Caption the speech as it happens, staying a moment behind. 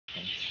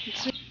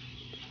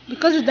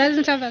Because it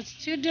doesn't have a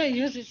studio, it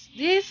uses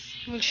this.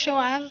 Will show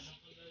us.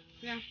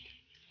 Yeah.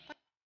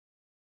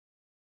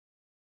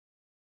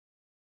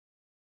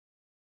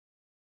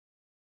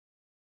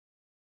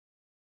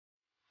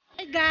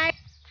 Hi guys,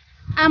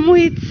 I'm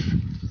with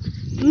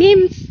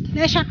Memes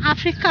Nation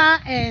Africa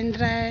and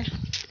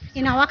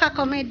in Awaka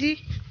Comedy.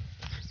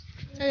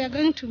 So we are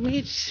going to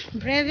meet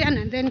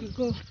Brevian and then we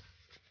go.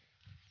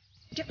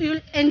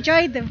 You'll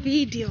enjoy the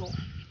video.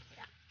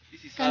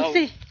 This is Can how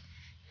see.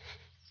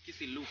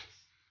 Kisii looks.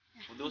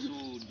 For those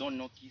who don't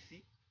know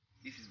Kisii,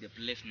 this is the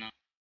place now.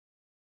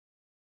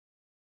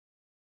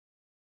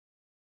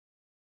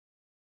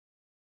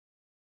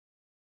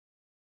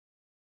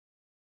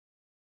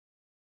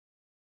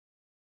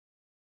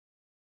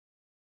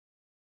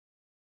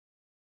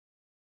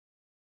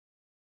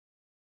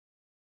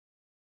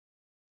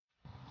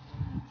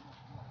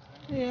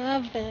 We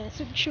have the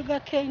sugar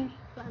cane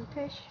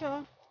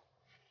plantation.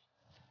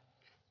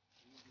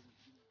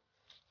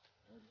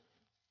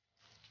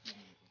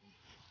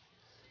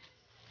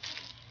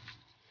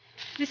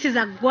 This is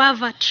a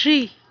guava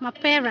tree,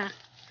 mapera.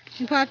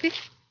 Ipo wapi?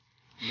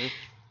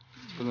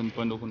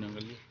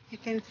 You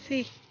can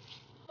see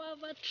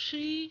guava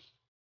tree.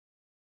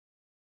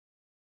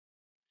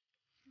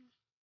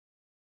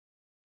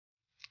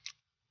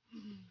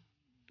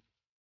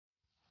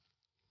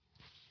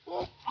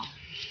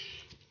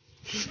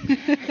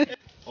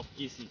 Of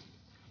Kisii.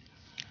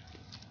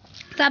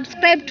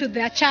 Subscribe to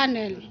their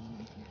channel.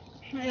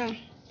 Yeah.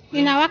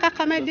 In Awaka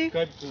Comedy.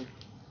 Subscribe to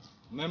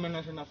Memes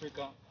Nation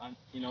Africa and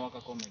in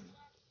Awaka Comedy.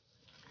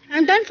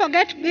 And don't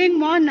forget being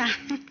Mona.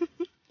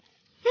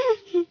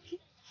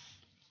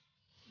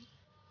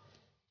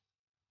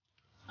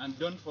 And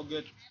don't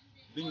forget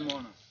being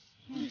Mona.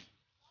 Please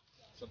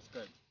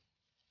subscribe.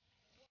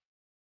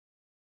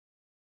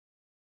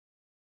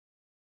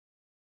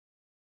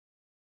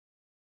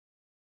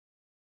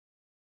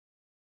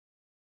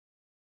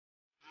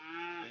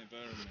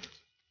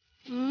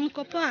 Environment.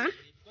 Ko poa?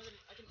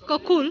 Ko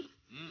cool?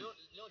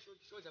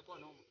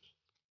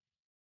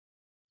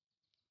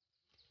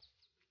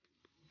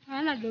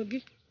 Ana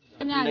dogi.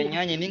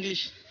 Nyanya in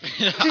English.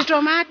 Tree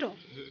tomato.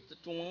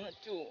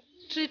 Tomato.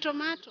 Tree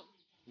tomato.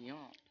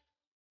 Yeah.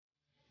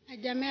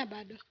 Hajamea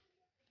bado.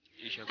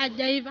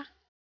 Hajaiva.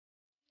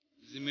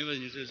 Zimeiva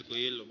zenyewe ziko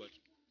yellow but.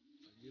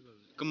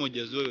 Kama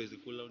hujazoea uweze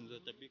kula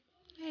unaweza tapika.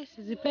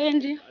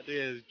 Sizipendi. Hata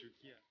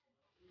yazichukia.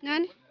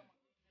 Nani?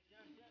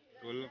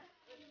 Kolo.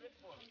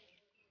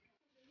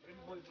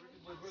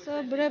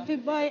 So Brevy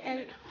Boy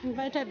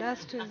invited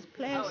us to his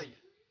place.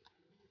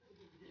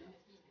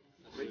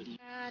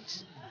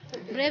 At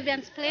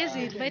Brevian's place,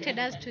 he invited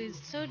us to his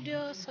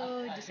studio,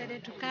 so we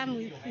decided to come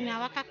with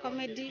Awaka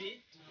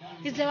Comedy.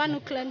 He's the one who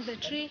climbed the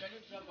tree.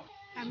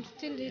 I'm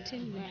still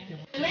eating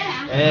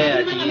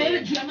Hey,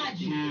 this is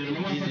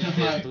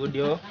the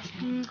studio.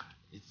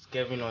 It's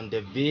Kevin on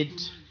the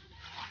beat.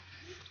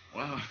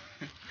 Wow.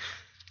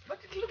 But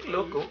it looks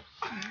local.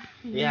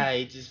 Yeah,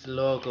 it is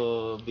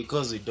local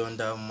because we don't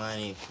have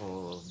money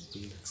for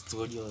big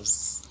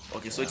studios.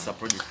 Okay, so it's a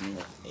project.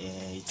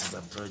 Yeah, it is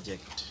a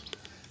project.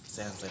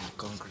 Science and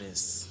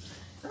Congress.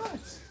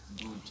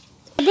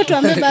 Good.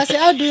 How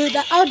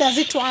does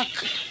it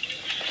work?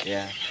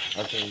 Yeah,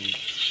 okay.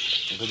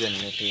 Good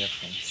and let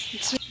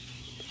earphones.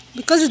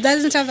 Because it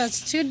doesn't have a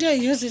studio,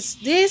 it uses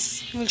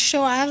this. Will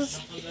show us.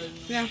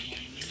 Yeah,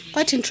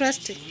 quite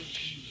interesting.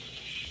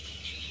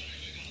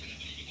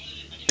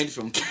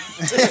 From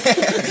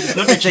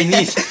not a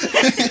Chinese.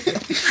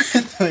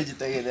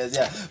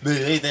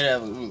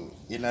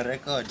 In a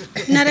record.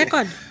 In a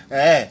record?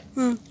 Hey.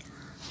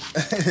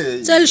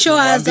 So I'll show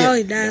us how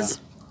it does.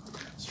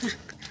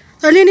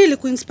 So nini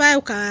ilikuinspire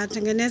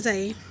ukatengeneza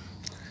hii?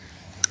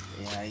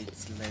 Yeah,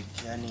 it's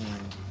like yani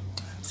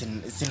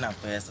sina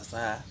pesa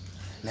saa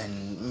na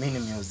mimi ni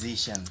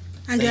musician.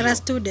 And you're a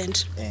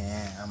student?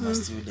 I'm a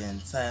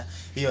student. Saa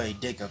hiyo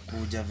idea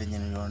ikakuja venye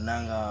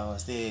nilionanga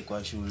wase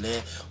kwa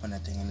shule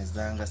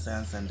wanatengenezanga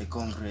Science and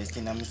Congress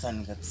na mimi sana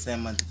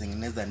nikasema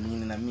nitatengeneza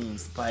nini na mimi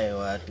inspire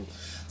watu.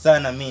 Saa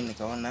na mimi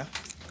nikaona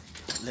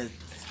let's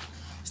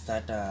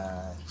start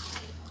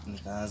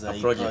nikaanza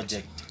hii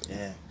project.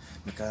 Yeah.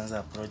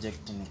 Nikaanza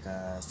project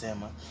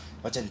nikasema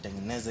wacha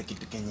nitengeneze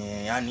kitu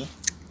kenye yani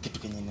kitu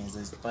kenye inaweza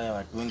inspire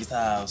watu wengi.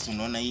 Saa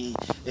unaona hii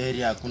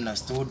area hakuna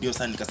studio,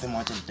 saa nikasema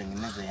wacha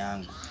nitengeneze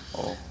yangu.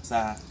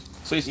 Saa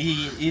so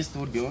hii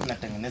studio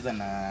natengeneza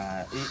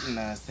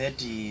na set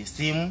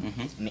simu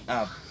ni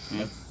app.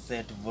 Na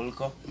set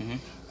Volco.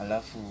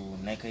 Alafu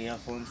naeka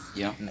earphones.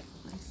 Yeah.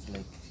 It's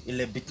like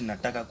ile beat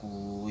nataka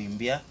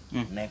kuimbia,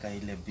 naeka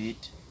ile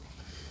beat.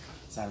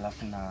 Saa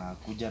alafu na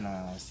kuja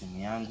na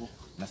simu yangu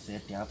na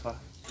set hapa.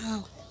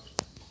 Wow.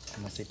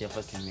 Na set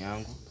hapa simu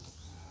yangu.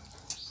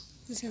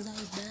 This is how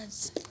it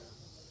does.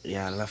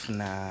 Yeah, alafu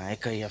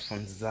naeka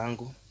earphones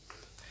zangu.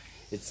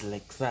 It's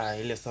like saa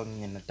ile song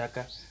yenye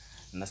nataka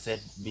na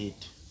set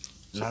beat.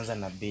 Naanza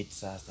na beat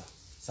sasa.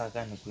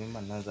 Sasa ni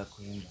kuimba naanza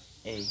kuimba.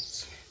 Hey,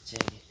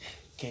 check.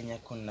 Kenya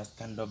kuna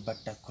skando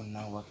bata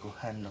kuna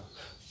wakuhando.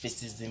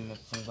 Ofisi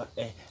zimefungwa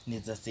ni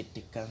za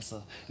city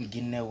council.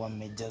 Ngine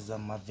wamejaza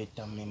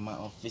mavitami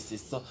maofisi.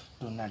 So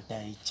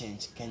tunadai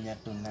change, Kenya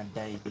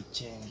tunadai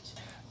change.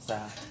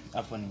 Saa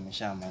hapo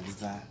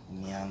nimeshamaliza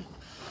ni yangu.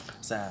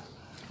 Saa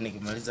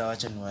nikimaliza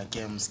wacha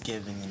niwekee msikie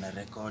venye na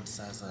record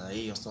sasa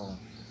hiyo song.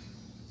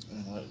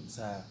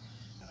 Saa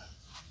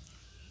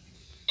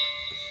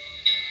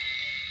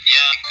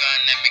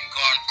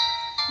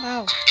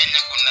Wow. Kenya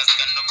kuna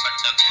skando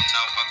bata kuna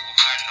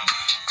wakuhando.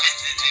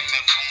 Ofisi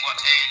zimefungwa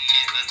ni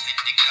za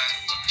city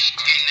council.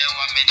 Ngine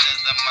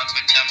wamejaza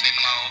mavitami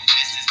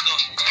maofisi. So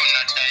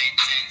tunadai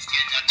change,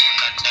 Kenya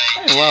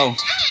tunadai. Wow,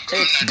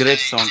 it's great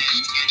song.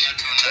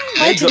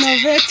 Quite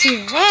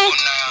innovative. Wow.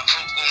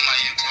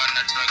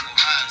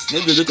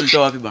 Maybe ndio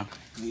tulitoa wapi bana?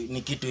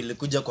 Ni kitu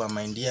ilikuja kwa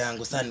mind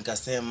yangu, sasa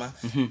nikasema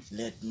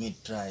let me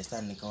try.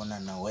 Sasa nikaona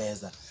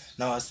naweza.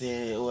 Na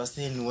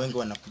wase ni wengi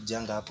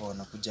wanakujanga hapa,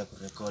 wanakuja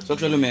kurekodi. So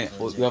actually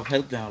you have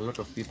helped a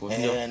lot of people.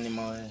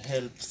 Ni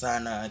help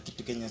sana.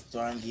 Kitu Kenya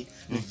stwangi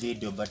ni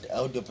video, but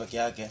audio peke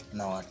yake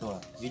na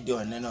watoa. Video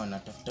wanene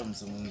wanatafuta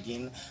mtu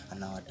mwingine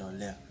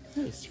anawatolea.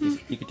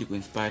 Hii kitu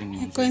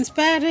inspiring.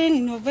 Inspiring,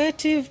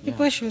 innovative.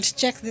 People should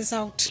check this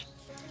out.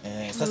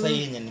 Sasa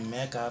hii yenye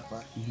nimeweka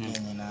hapa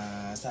yenye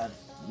na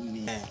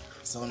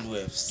sound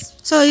waves.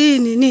 So hii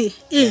nini?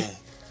 Hii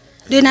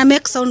ndio na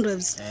make sound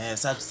waves.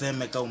 Sasa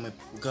tuseme kama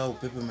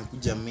upepo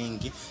umekuja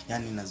mingi,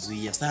 yani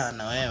inazuia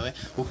sana wewe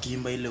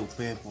ukiimba ile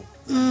upepo.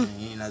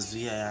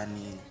 Inazuia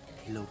yani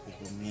ile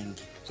upepo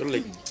mingi. So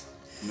like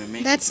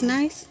That's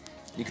nice.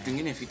 ni kitu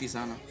kingine fiti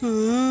sana.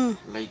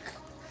 Like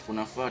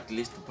unafaa at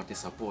least upate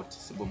support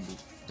sababu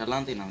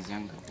talanta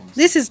inaanzianga hapo.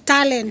 This is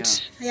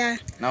talent. Yeah.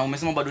 Na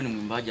umesema bado ni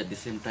mwimbaji at the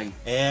same time.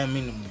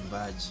 Mimi ni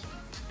mwimbaji.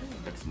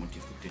 That's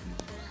motivated.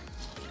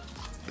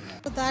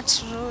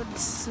 That road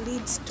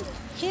leads to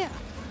here.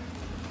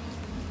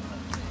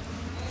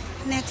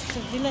 Next to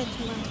village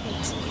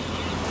market.